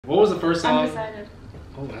What was the first song? Undecided.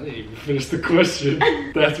 Oh, I didn't even finish the question.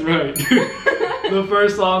 That's right. The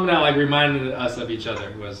first song that like reminded us of each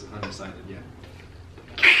other was Undecided, yeah.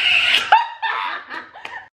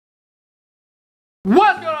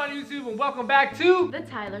 What's going on YouTube and welcome back to The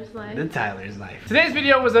Tylers Lyfe. The Tylers Lyfe. Today's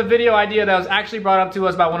video was a video idea that was actually brought up to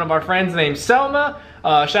us by one of our friends named Selma.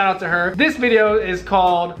 Shout out to her. This video is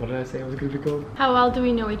called, what did I say it was gonna be called? How well do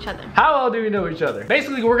we know each other? How well do we know each other?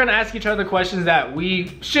 Basically, we're gonna ask each other questions that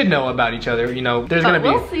we should know about each other. You know, there's gonna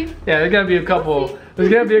be, yeah, there's gonna be a couple. There's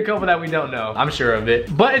gonna be a couple that we don't know. I'm sure of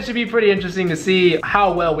it. But it should be pretty interesting to see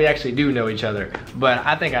how well we actually do know each other. But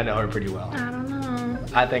I think I know her pretty well. I don't know.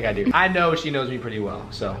 I think I do. I know she knows me pretty well,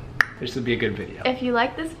 so this would be a good video. If you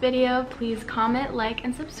like this video, please comment, like,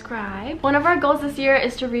 and subscribe. One of our goals this year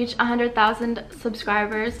is to reach 100,000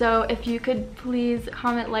 subscribers. So if you could please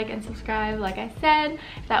comment, like, and subscribe, like I said,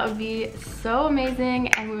 that would be so amazing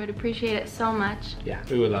and we would appreciate it so much. Yeah,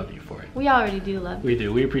 we would love you for it. We already do love you. We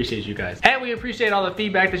do. We appreciate you guys. And we appreciate all the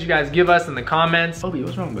feedback that you guys give us in the comments. Obi,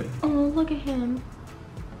 what's wrong, buddy? Oh, look at him.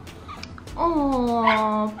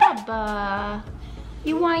 Oh, Baba.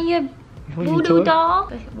 You want your voodoo doll?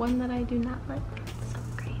 The one that I do not like. It's so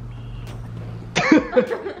creepy.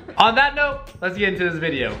 On that note, let's get into this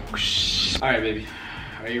video. Alright, baby.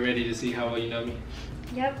 Are you ready to see how well you know me?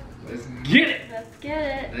 Yep. Let's get it! Let's get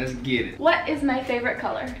it. Let's get it. What is my favorite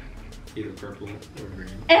color? Either purple or green.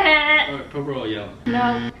 Eh. Or purple or yellow.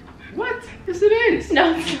 No. What? Yes, it is.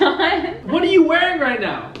 No, it's not. What are you wearing right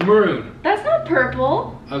now? Maroon. That's not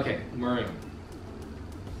purple. Okay, maroon.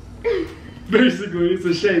 Basically, it's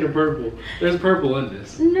a shade of purple. There's purple in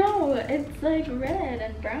this. No, it's like red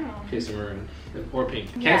and brown. Okay, so maroon. Or pink.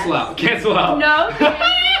 Yes. Cancel out. Cancel out. No, no.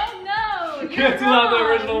 Cancel out the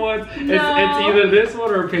original ones. No. It's either this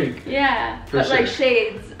one or pink. Yeah, For but sure. like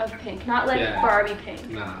shades of pink, not like Yeah. Barbie pink.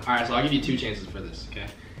 Nah. Alright, so I'll give you 2 chances for this, okay?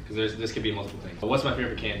 Because this could be multiple things. But what's my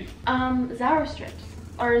favorite candy? Sour strips.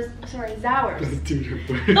 Or, sorry, Zowers. 2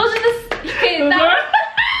 different. Those are the, okay,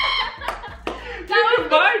 that was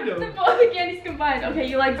combined them. both the candies combined. Okay,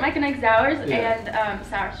 you like Mike and Ike Zowers Yeah. and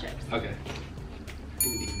sour strips. Okay.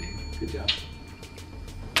 Good job.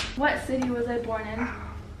 What city was I born in?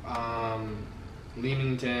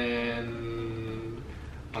 Leamington,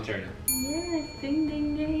 Ontario. Yes, ding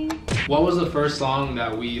ding ding. What was the first song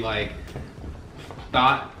that we like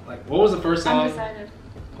thought, like what was the first song? Undecided.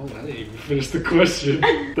 Oh, I didn't even finish the question.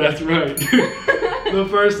 That's right. The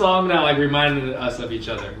first song that like reminded us of each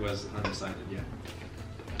other was Undecided, yeah.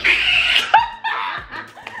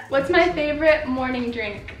 What's my favorite morning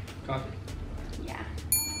drink? Coffee. Yeah,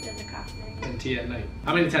 there's a coffee drink. And tea at night.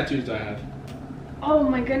 How many tattoos do I have? Oh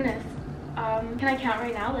my goodness. Can I count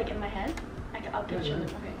right now, like in my head? I'll picture Yeah, them.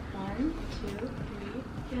 Okay, 1, 2, 3.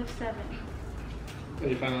 You have 7. What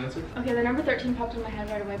your final answer? Okay, the number 13 popped in my head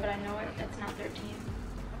right away, but I know it's not 13.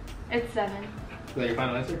 It's 7. Is that your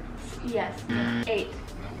final answer? Yes. 8.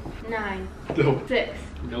 9. Nope. 6.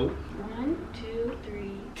 Nope. 1, 2,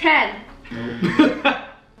 3. 10. Nope.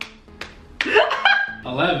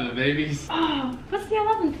 11, babies. Oh, what's the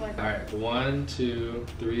 11th one? Alright, 1, 2,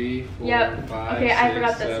 3, 4, Yep. 5, Okay, 6, I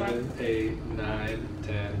forgot this 7, one. 8, 9,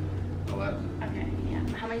 10, 11. Okay, yeah.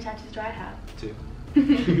 How many tattoos do I have? 2.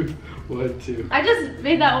 1, 2. I just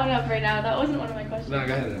made that one up right now. That wasn't one of my questions. No,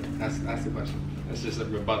 go ahead then. Ask the question. That's just a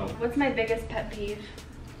rebuttal. What's my biggest pet peeve?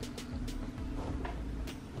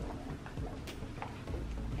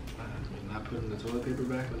 Not putting the toilet paper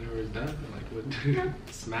back whenever it's done. Like what?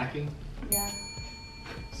 Smacking? Yeah.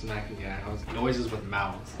 Smacking, yeah. Noises with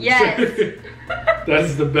mouths. Yes.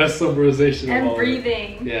 That's the best summarization of And all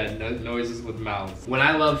breathing. Of it. Yeah, noises with mouths. When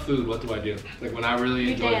I love food, what do I do? Like when I really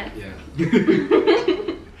You enjoy dance. it.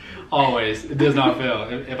 Yeah. Always. It does not fail.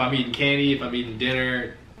 If I'm eating candy, if I'm eating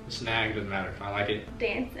dinner, snack, doesn't matter. If I like it,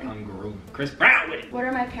 Dancing. I'm grooving. Chris Brown with it. What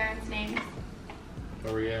are my parents' names?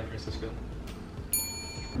 Where were you at, Francisco?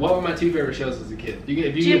 What were my 2 favorite shows as a kid?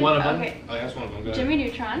 If you get one of them. Okay. Oh, that's one of them. Go ahead. Jimmy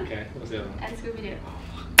Neutron Okay, what's the other one? and Scooby-Doo. Oh,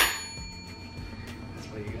 that's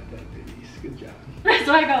why you got that, babies. Good job. That's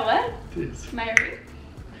why I got what? This. Mary.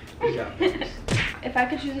 Good job, babies. If I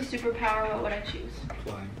could choose a superpower, what would I choose?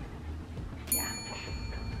 Flying. Yeah.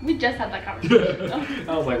 We just had that conversation.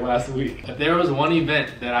 That was like last week. If there was one event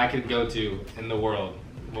that I could go to in the world,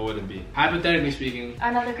 what would it be? Hypothetically speaking.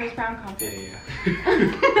 Another Chris Brown concert. Yeah.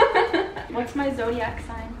 What's my zodiac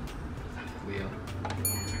sign? Leo.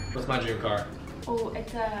 What's my dream car? Oh,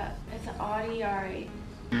 it's an Audi R8.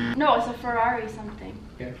 No, it's a Ferrari something.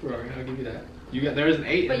 Okay, Ferrari. I'll give you that. There's an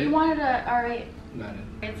 8 But in you it. wanted a R8. Not in.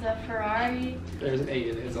 It's a Ferrari There's an 8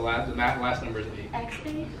 in it. It's the last number is an 8.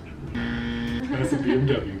 X8. That's a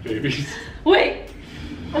BMW, babies. Wait!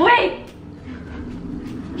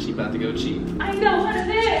 She about to go cheat. I know, what is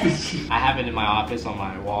it? I have it in my office on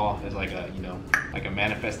my wall as like a, you know, like a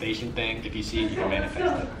manifestation thing. If you see it, you can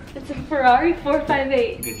manifest it. It's a Ferrari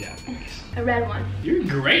 458. Good job, thanks. A red one. You're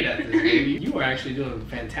great at this, baby. You are actually doing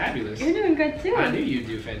fantabulous. You're doing good too. I knew you'd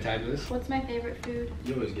do fantabulous. What's my favorite food?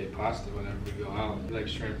 You always get pasta whenever we go out. You like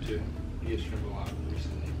shrimp too. You get shrimp a lot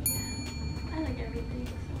recently. I like everything.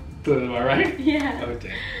 So am I right? Yeah.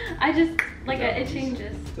 Okay. I just like it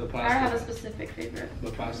changes. The pasta, I don't have a specific favorite.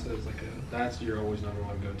 The pasta is like that's your always number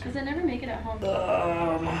one go-to. Because I never make it at home.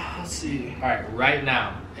 Let's see. All right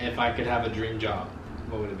now, if I could have a dream job,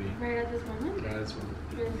 what would it be? Right at this moment? Right at this moment.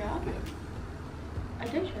 Dream job? Yeah. A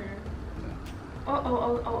dish order. No.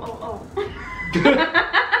 Oh.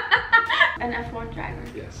 An F1 driver.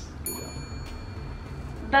 Yes. Good job.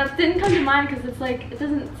 That didn't come to mind because it's like, it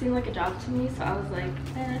doesn't seem like a job to me, so I was like,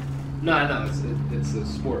 eh. No, I know, it's a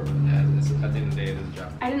sport, but yeah, it's, at the end of the day, it is a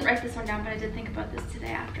job. I didn't write this one down, but I did think about this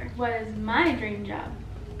today after. What is my dream job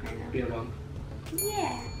right now? Being a mom.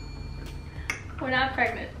 Yeah. We're not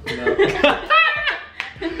pregnant. No.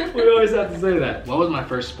 We always have to say that. What was my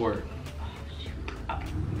first sport?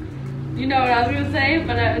 You know what I was gonna say,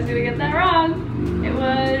 but I was gonna get that wrong. It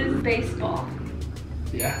was baseball.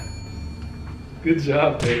 Yeah. Good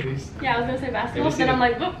job, babies. Yeah, I was gonna say basketball, then I'm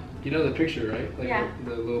like, whoop. You know the picture, right? Like yeah.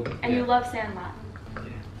 The little. And you love Sandlot.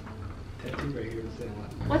 Yeah. Tattoo right here with Selma.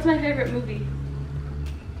 What's my favorite movie?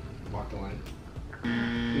 Walk the Line.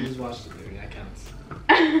 We just watched the movie. That counts.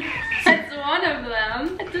 That's one of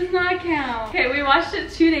them. It does not count. Okay, we watched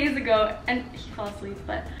it 2 days ago, and he fell asleep.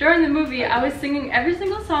 But during the movie, I was singing every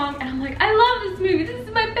single song, and I'm like, I love this movie. This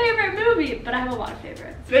is my favorite movie. But I have a lot of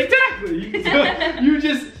favorites. Exactly.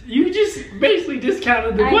 You just basically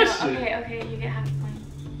discounted the question. Okay, you get half a point.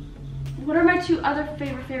 What are my two other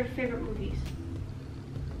favorite movies?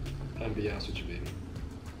 I'm gonna be honest with you, baby.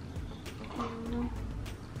 No.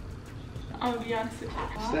 I'm gonna be honest with you.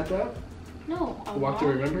 Step Up? No. Walk to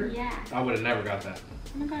Remember? Yeah. I would have never got that.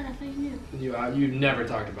 Oh my god, I thought you knew. You never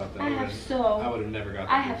talked about that. I would have never got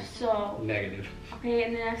that. I have so. Negative. Okay,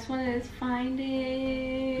 and the next one is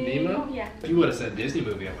Finding Nemo? Yeah. If you would have said Disney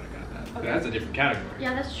movie, I would have got that. Okay. That's a different category.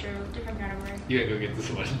 Yeah, that's true. Different category. You gotta go get this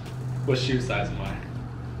one. What shoe size am I?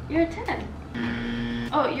 You're a 10.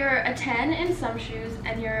 Oh, you're a 10 in some shoes,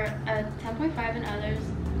 and you're a 10.5 in others,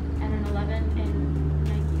 and an 11 in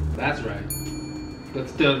Nike. That's right.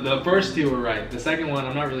 The first two were right. The second one,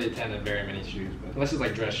 I'm not really a 10 in very many shoes, but unless it's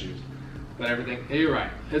like dress shoes. But everything, yeah, you're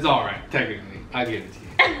right. It's all right, technically. I give it to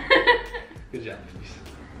you. Good job,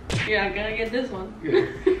 babies. You're not gonna get this one.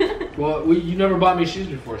 Good. Well, you never bought me shoes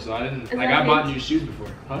before, so I didn't. Like, I bought new shoes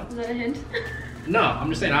before. Huh? Is that a hint? No, I'm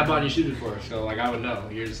just saying I bought new shoes before, so like I would know.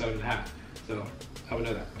 You're 7.5, so I would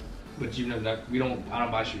know that. But you know that I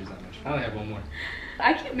don't buy shoes that much. I only have one more.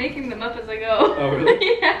 I keep making them up as I go. Oh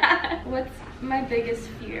really? Yeah. What's my biggest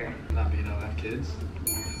fear? Not being able to have kids.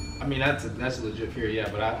 I mean that's a legit fear, yeah.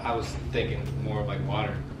 But I was thinking more of like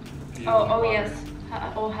water. Oh yes.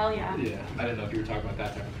 Oh hell yeah. Yeah. I didn't know if you were talking about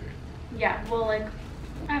that type of fear. Yeah. Well, like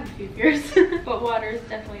I have a few fears, but water is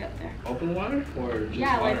definitely up there. Open water or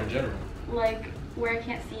just water in general? Like where I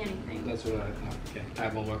can't see anything. That's what I thought. Okay. I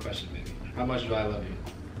have one more question, maybe. How much do I love you?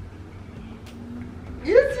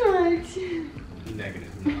 Just much.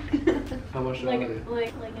 Negative. No. How much do I love you?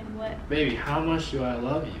 Like in what? Baby, how much do I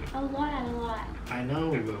love you? A lot. I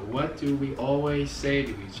know, but what do we always say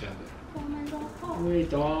to each other? Oh my god.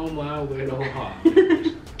 With all my little heart.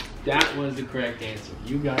 That was the correct answer.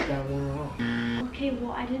 You got that one wrong. Okay,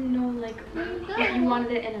 well I didn't know like if you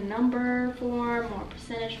wanted it in a number form or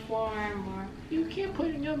percentage form or. You can't put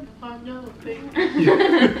a number on your thing.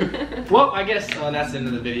 Well, I guess that's the end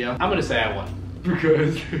of the video. I'm gonna say I won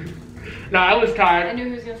because. No, I was tired. I knew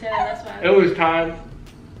he was gonna say that. That's why. It was time.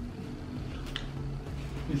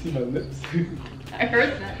 You see my lips? I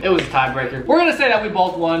heard that. It was a tiebreaker. We're gonna say that we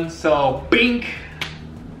both won. So, bink.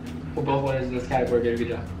 We're both winners in this category. Good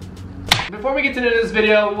job. Before we get to the end of this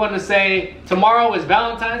video, we wanted to say tomorrow is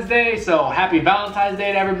Valentine's Day, so happy Valentine's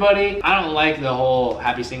Day to everybody. I don't like the whole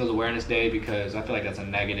Happy Singles Awareness Day because I feel like that's a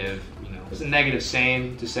negative, it's a negative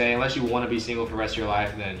saying to say. Unless you want to be single for the rest of your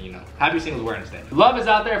life, then, Happy Singles Awareness Day. Love is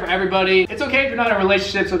out there for everybody. It's okay if you're not in a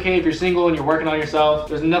relationship. It's okay if you're single and you're working on yourself.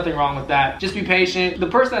 There's nothing wrong with that. Just be patient. The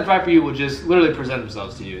person that's right for you will just literally present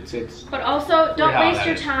themselves to you. But also, don't waste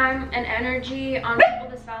your time and energy on people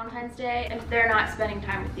this Valentine's Day if they're not spending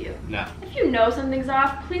time with you. No. If you know something's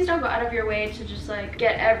off, please don't go out of your way to just like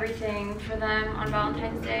get everything for them on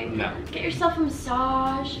Valentine's Day. No. Get yourself a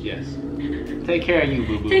massage. Yes. Take care of you,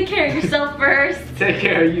 boo-boo. Take care of yourself first. Take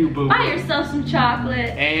care of you, boo-boo. Buy yourself some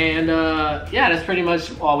chocolate. And yeah, that's pretty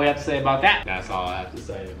much all we have to say about that. That's all I have to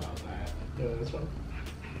say about that. Yeah, that's fun.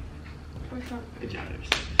 Good job.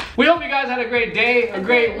 We hope you guys had a great day, a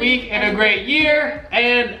great week, and a great year.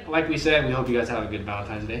 And like we said, we hope you guys have a good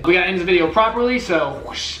Valentine's Day. We gotta end this video properly, so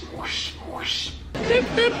whoosh, whoosh, whoosh.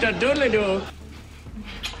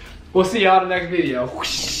 We'll see y'all in the next video.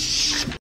 Whoosh.